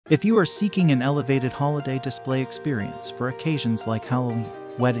If you are seeking an elevated holiday display experience for occasions like Halloween,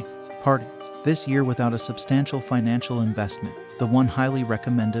 weddings, parties, this year without a substantial financial investment, the one highly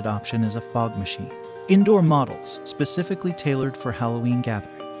recommended option is a fog machine. Indoor models, specifically tailored for Halloween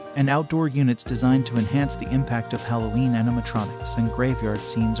gatherings, and outdoor units designed to enhance the impact of Halloween animatronics and graveyard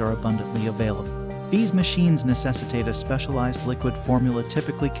scenes are abundantly available. These machines necessitate a specialized liquid formula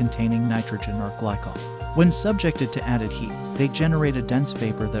typically containing nitrogen or glycol. When subjected to added heat, they generate a dense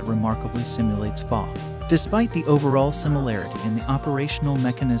vapor that remarkably simulates fog. Despite the overall similarity in the operational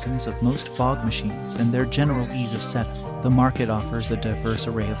mechanisms of most fog machines and their general ease of setup, the market offers a diverse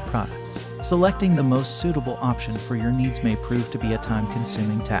array of products. Selecting the most suitable option for your needs may prove to be a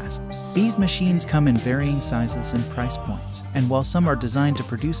time-consuming task. These machines come in varying sizes and price points, and while some are designed to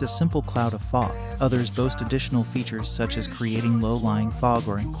produce a simple cloud of fog, others boast additional features such as creating low-lying fog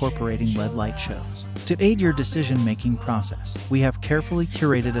or incorporating LED light shows. To aid your decision-making process, we have carefully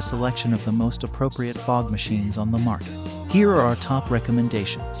curated a selection of the most appropriate fog machines on the market. Here are our top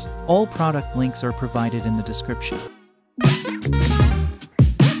recommendations. All product links are provided in the description.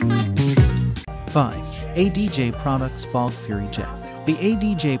 5. ADJ Products Fog Fury Jet. The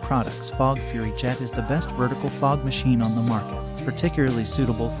ADJ Products Fog Fury Jet is the best vertical fog machine on the market, particularly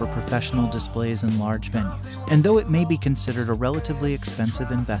suitable for professional displays in large venues. And though it may be considered a relatively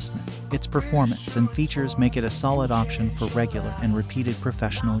expensive investment, its performance and features make it a solid option for regular and repeated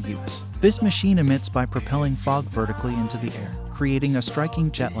professional use. This machine emits by propelling fog vertically into the air, creating a striking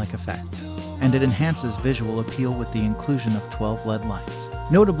jet-like effect, and it enhances visual appeal with the inclusion of 12 LED lights.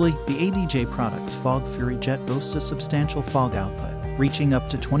 Notably, the ADJ Products Fog Fury Jet boasts a substantial fog output, reaching up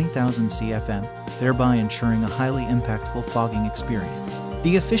to 20,000 CFM, thereby ensuring a highly impactful fogging experience.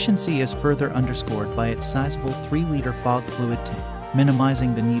 The efficiency is further underscored by its sizable 3-liter fog fluid tank,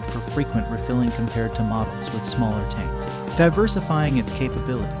 minimizing the need for frequent refilling compared to models with smaller tanks. Diversifying its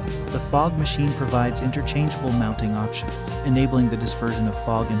capabilities, the fog machine provides interchangeable mounting options, enabling the dispersion of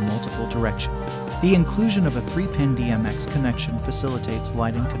fog in multiple directions. The inclusion of a 3-pin DMX connection facilitates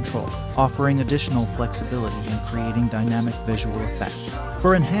lighting control, offering additional flexibility in creating dynamic visual effects.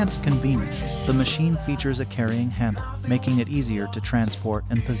 For enhanced convenience, the machine features a carrying handle, making it easier to transport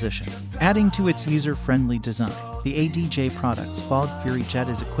and position. Adding to its user-friendly design, the ADJ Products Fog Fury Jet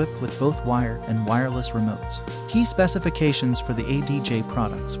is equipped with both wired and wireless remotes. Key specifications for the ADJ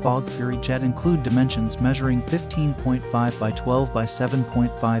Products Fog Fury Jet include dimensions measuring 15.5 by 12 by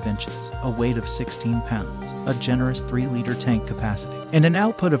 7.5 inches, a weight of 16 pounds, a generous 3-liter tank capacity, and an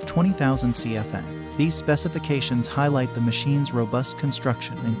output of 20,000 CFM. These specifications highlight the machine's robust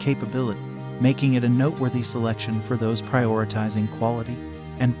construction and capability, making it a noteworthy selection for those prioritizing quality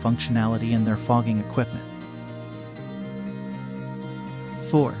and functionality in their fogging equipment.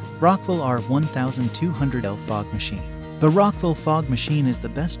 4. Rockville R1200L Fog Machine. The Rockville Fog Machine is the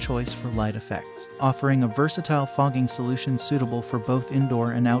best choice for light effects, offering a versatile fogging solution suitable for both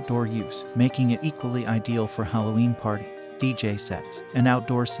indoor and outdoor use, making it equally ideal for Halloween parties, DJ sets, and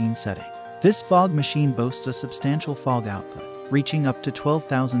outdoor scene setting. This fog machine boasts a substantial fog output, reaching up to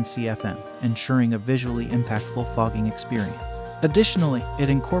 12,000 CFM, ensuring a visually impactful fogging experience. Additionally, it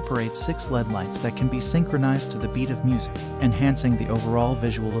incorporates 6 LED lights that can be synchronized to the beat of music, enhancing the overall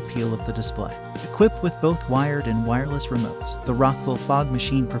visual appeal of the display. Equipped with both wired and wireless remotes, the Rockville Fog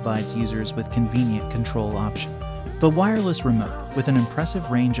Machine provides users with convenient control options. The wireless remote, with an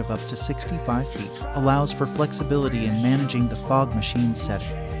impressive range of up to 65 feet, allows for flexibility in managing the fog machine's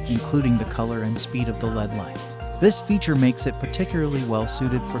setting, including the color and speed of the LED lights. This feature makes it particularly well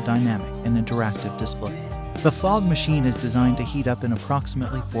suited for dynamic and interactive displays. The fog machine is designed to heat up in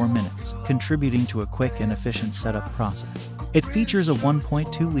approximately 4 minutes, contributing to a quick and efficient setup process. It features a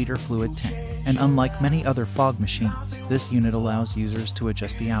 1.2-liter fluid tank, and unlike many other fog machines, this unit allows users to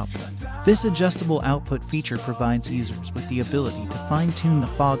adjust the output. This adjustable output feature provides users with the ability to fine-tune the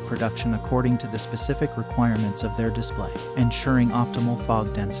fog production according to the specific requirements of their display, ensuring optimal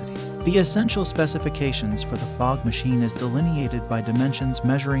fog density. The essential specifications for the fog machine is delineated by dimensions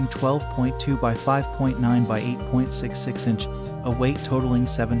measuring 12.2 by 5.9 by 8.66 inches, a weight totaling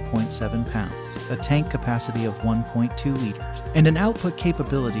 7.7 pounds, a tank capacity of 1.2 liters, and an output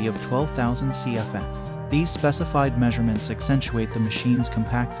capability of 12,000 CFM. These specified measurements accentuate the machine's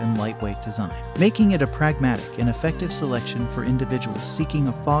compact and lightweight design, making it a pragmatic and effective selection for individuals seeking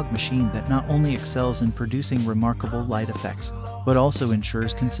a fog machine that not only excels in producing remarkable light effects, but also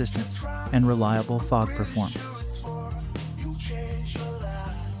ensures consistent and reliable fog performance.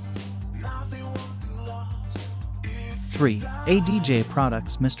 3. ADJ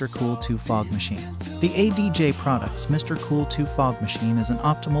Products Mr. Cool 2 Fog Machine. The ADJ Products Mr. Cool 2 Fog Machine is an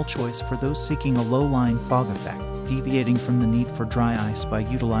optimal choice for those seeking a low-lying fog effect, deviating from the need for dry ice by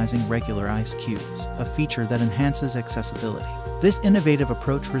utilizing regular ice cubes, a feature that enhances accessibility. This innovative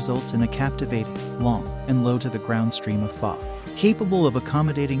approach results in a captivating, long, and low-to-the-ground stream of fog, capable of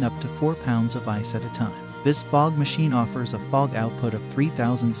accommodating up to 4 pounds of ice at a time. This fog machine offers a fog output of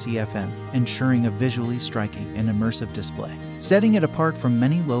 3000 CFM, ensuring a visually striking and immersive display. Setting it apart from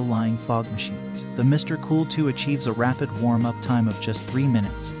many low-lying fog machines, the Mr. Cool 2 achieves a rapid warm-up time of just 3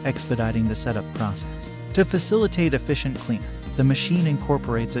 minutes, expediting the setup process. To facilitate efficient cleanup, the machine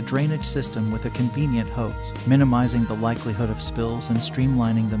incorporates a drainage system with a convenient hose, minimizing the likelihood of spills and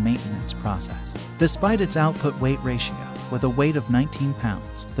streamlining the maintenance process. Despite its output-weight ratio, with a weight of 19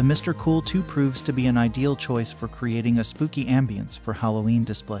 pounds, the Mr. Cool 2 proves to be an ideal choice for creating a spooky ambience for Halloween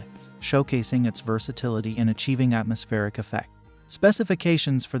displays, showcasing its versatility in achieving atmospheric effect.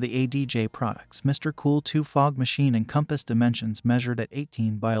 Specifications for the ADJ products. Mr. Cool 2 fog machine encompass dimensions measured at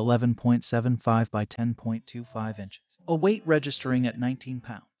 18 by 11.75 by 10.25 inches, a weight registering at 19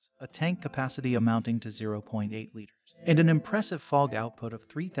 pounds, a tank capacity amounting to 0.8 liters, and an impressive fog output of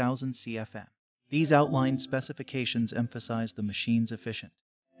 3000 CFM. These outlined specifications emphasize the machine's efficient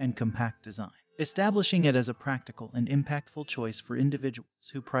and compact design, establishing it as a practical and impactful choice for individuals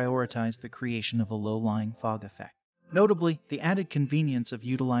who prioritize the creation of a low-lying fog effect. Notably, the added convenience of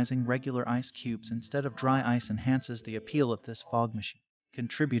utilizing regular ice cubes instead of dry ice enhances the appeal of this fog machine,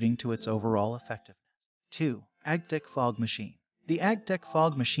 contributing to its overall effectiveness. 2. AgTech Fog Machine. The AgTech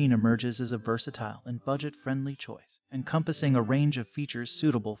Fog Machine emerges as a versatile and budget-friendly choice, encompassing a range of features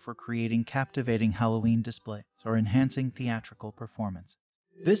suitable for creating captivating Halloween displays or enhancing theatrical performances.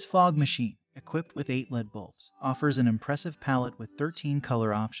 This fog machine, equipped with 8 LED bulbs, offers an impressive palette with 13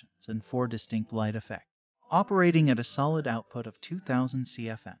 color options and 4 distinct light effects. Operating at a solid output of 2000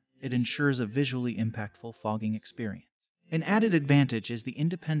 CFM, it ensures a visually impactful fogging experience. An added advantage is the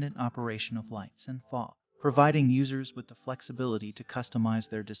independent operation of lights and fog, providing users with the flexibility to customize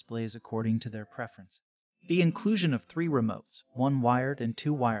their displays according to their preferences. The inclusion of 3 remotes, 1 wired and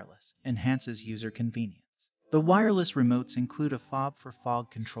 2 wireless, enhances user convenience. The wireless remotes include a fob for fog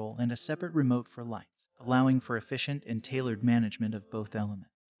control and a separate remote for lights, allowing for efficient and tailored management of both elements.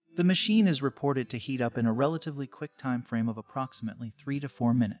 The machine is reported to heat up in a relatively quick time frame of approximately 3 to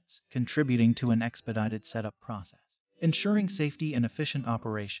 4 minutes, contributing to an expedited setup process. Ensuring safety and efficient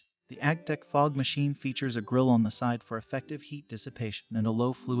operation, the AgTech Fog Machine features a grill on the side for effective heat dissipation and a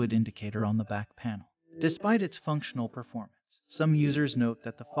low fluid indicator on the back panel. Despite its functional performance, some users note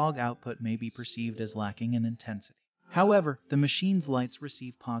that the fog output may be perceived as lacking in intensity. However, the machine's lights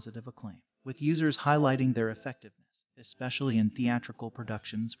receive positive acclaim, with users highlighting their effectiveness, especially in theatrical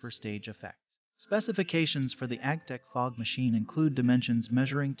productions for stage effects. Specifications for the AgTech Fog Machine include dimensions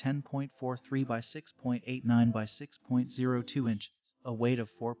measuring 10.43 by 6.89 by 6.02 inches, a weight of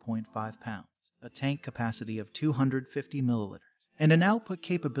 4.5 pounds, a tank capacity of 250 milliliters, and an output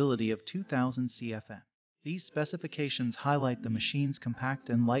capability of 2000 CFM. These specifications highlight the machine's compact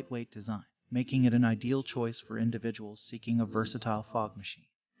and lightweight design, making it an ideal choice for individuals seeking a versatile fog machine.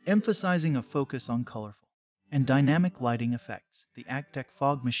 Emphasizing a focus on colorful and dynamic lighting effects, the AgTech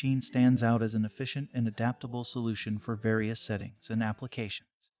Fog Machine stands out as an efficient and adaptable solution for various settings and applications.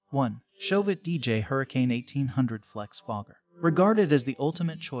 1. Sift DJ Hurricane 1800 Flex Fogger. Regarded as the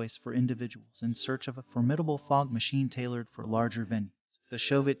ultimate choice for individuals in search of a formidable fog machine tailored for larger venues, the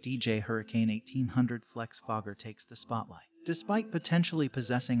Sift DJ Hurricane 1800 Flex Fogger takes the spotlight. Despite potentially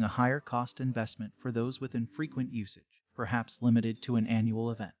possessing a higher cost investment for those with infrequent usage, perhaps limited to an annual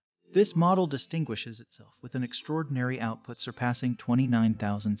event, this model distinguishes itself with an extraordinary output surpassing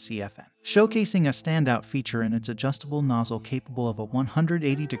 29,000 CFM, showcasing a standout feature in its adjustable nozzle capable of a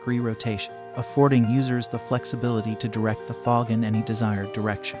 180-degree rotation, affording users the flexibility to direct the fog in any desired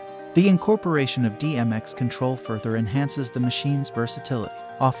direction. The incorporation of DMX control further enhances the machine's versatility,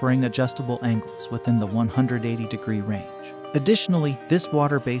 offering adjustable angles within the 180-degree range. Additionally, this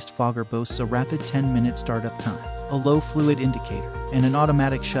water-based fogger boasts a rapid 10-minute startup time, a low fluid indicator, and an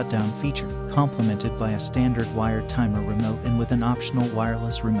automatic shutdown feature, complemented by a standard wired timer remote and with an optional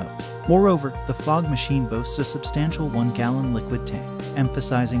wireless remote. Moreover, the fog machine boasts a substantial 1-gallon liquid tank,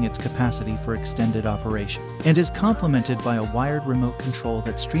 emphasizing its capacity for extended operation, and is complemented by a wired remote control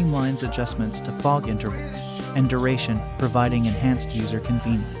that streamlines adjustments to fog intervals and duration, providing enhanced user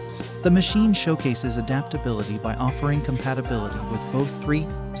convenience. The machine showcases adaptability by offering compatibility with both 3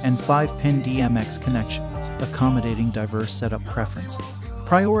 and 5-pin DMX connections, accommodating diverse setup preferences.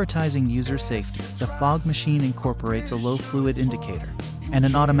 Prioritizing user safety, the fog machine incorporates a low fluid indicator and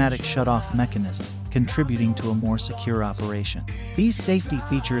an automatic shut-off mechanism, contributing to a more secure operation. These safety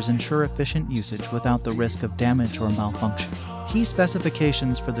features ensure efficient usage without the risk of damage or malfunction. Key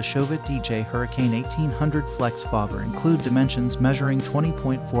specifications for the Sift DJ Hurricane 1800 Flex Fogger include dimensions measuring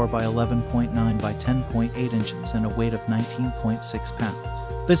 20.4 by 11.9 by 10.8 inches and a weight of 19.6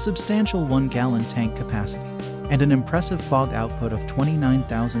 pounds, the substantial 1-gallon tank capacity, and an impressive fog output of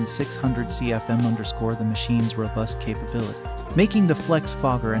 29,600 CFM. The machine's robust capabilities, making the Flex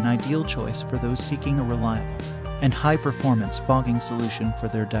Fogger an ideal choice for those seeking a reliable and high-performance fogging solution for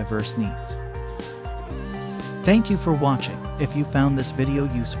their diverse needs. Thank you for watching. If you found this video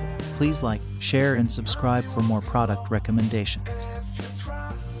useful, please like, share, and subscribe for more product recommendations.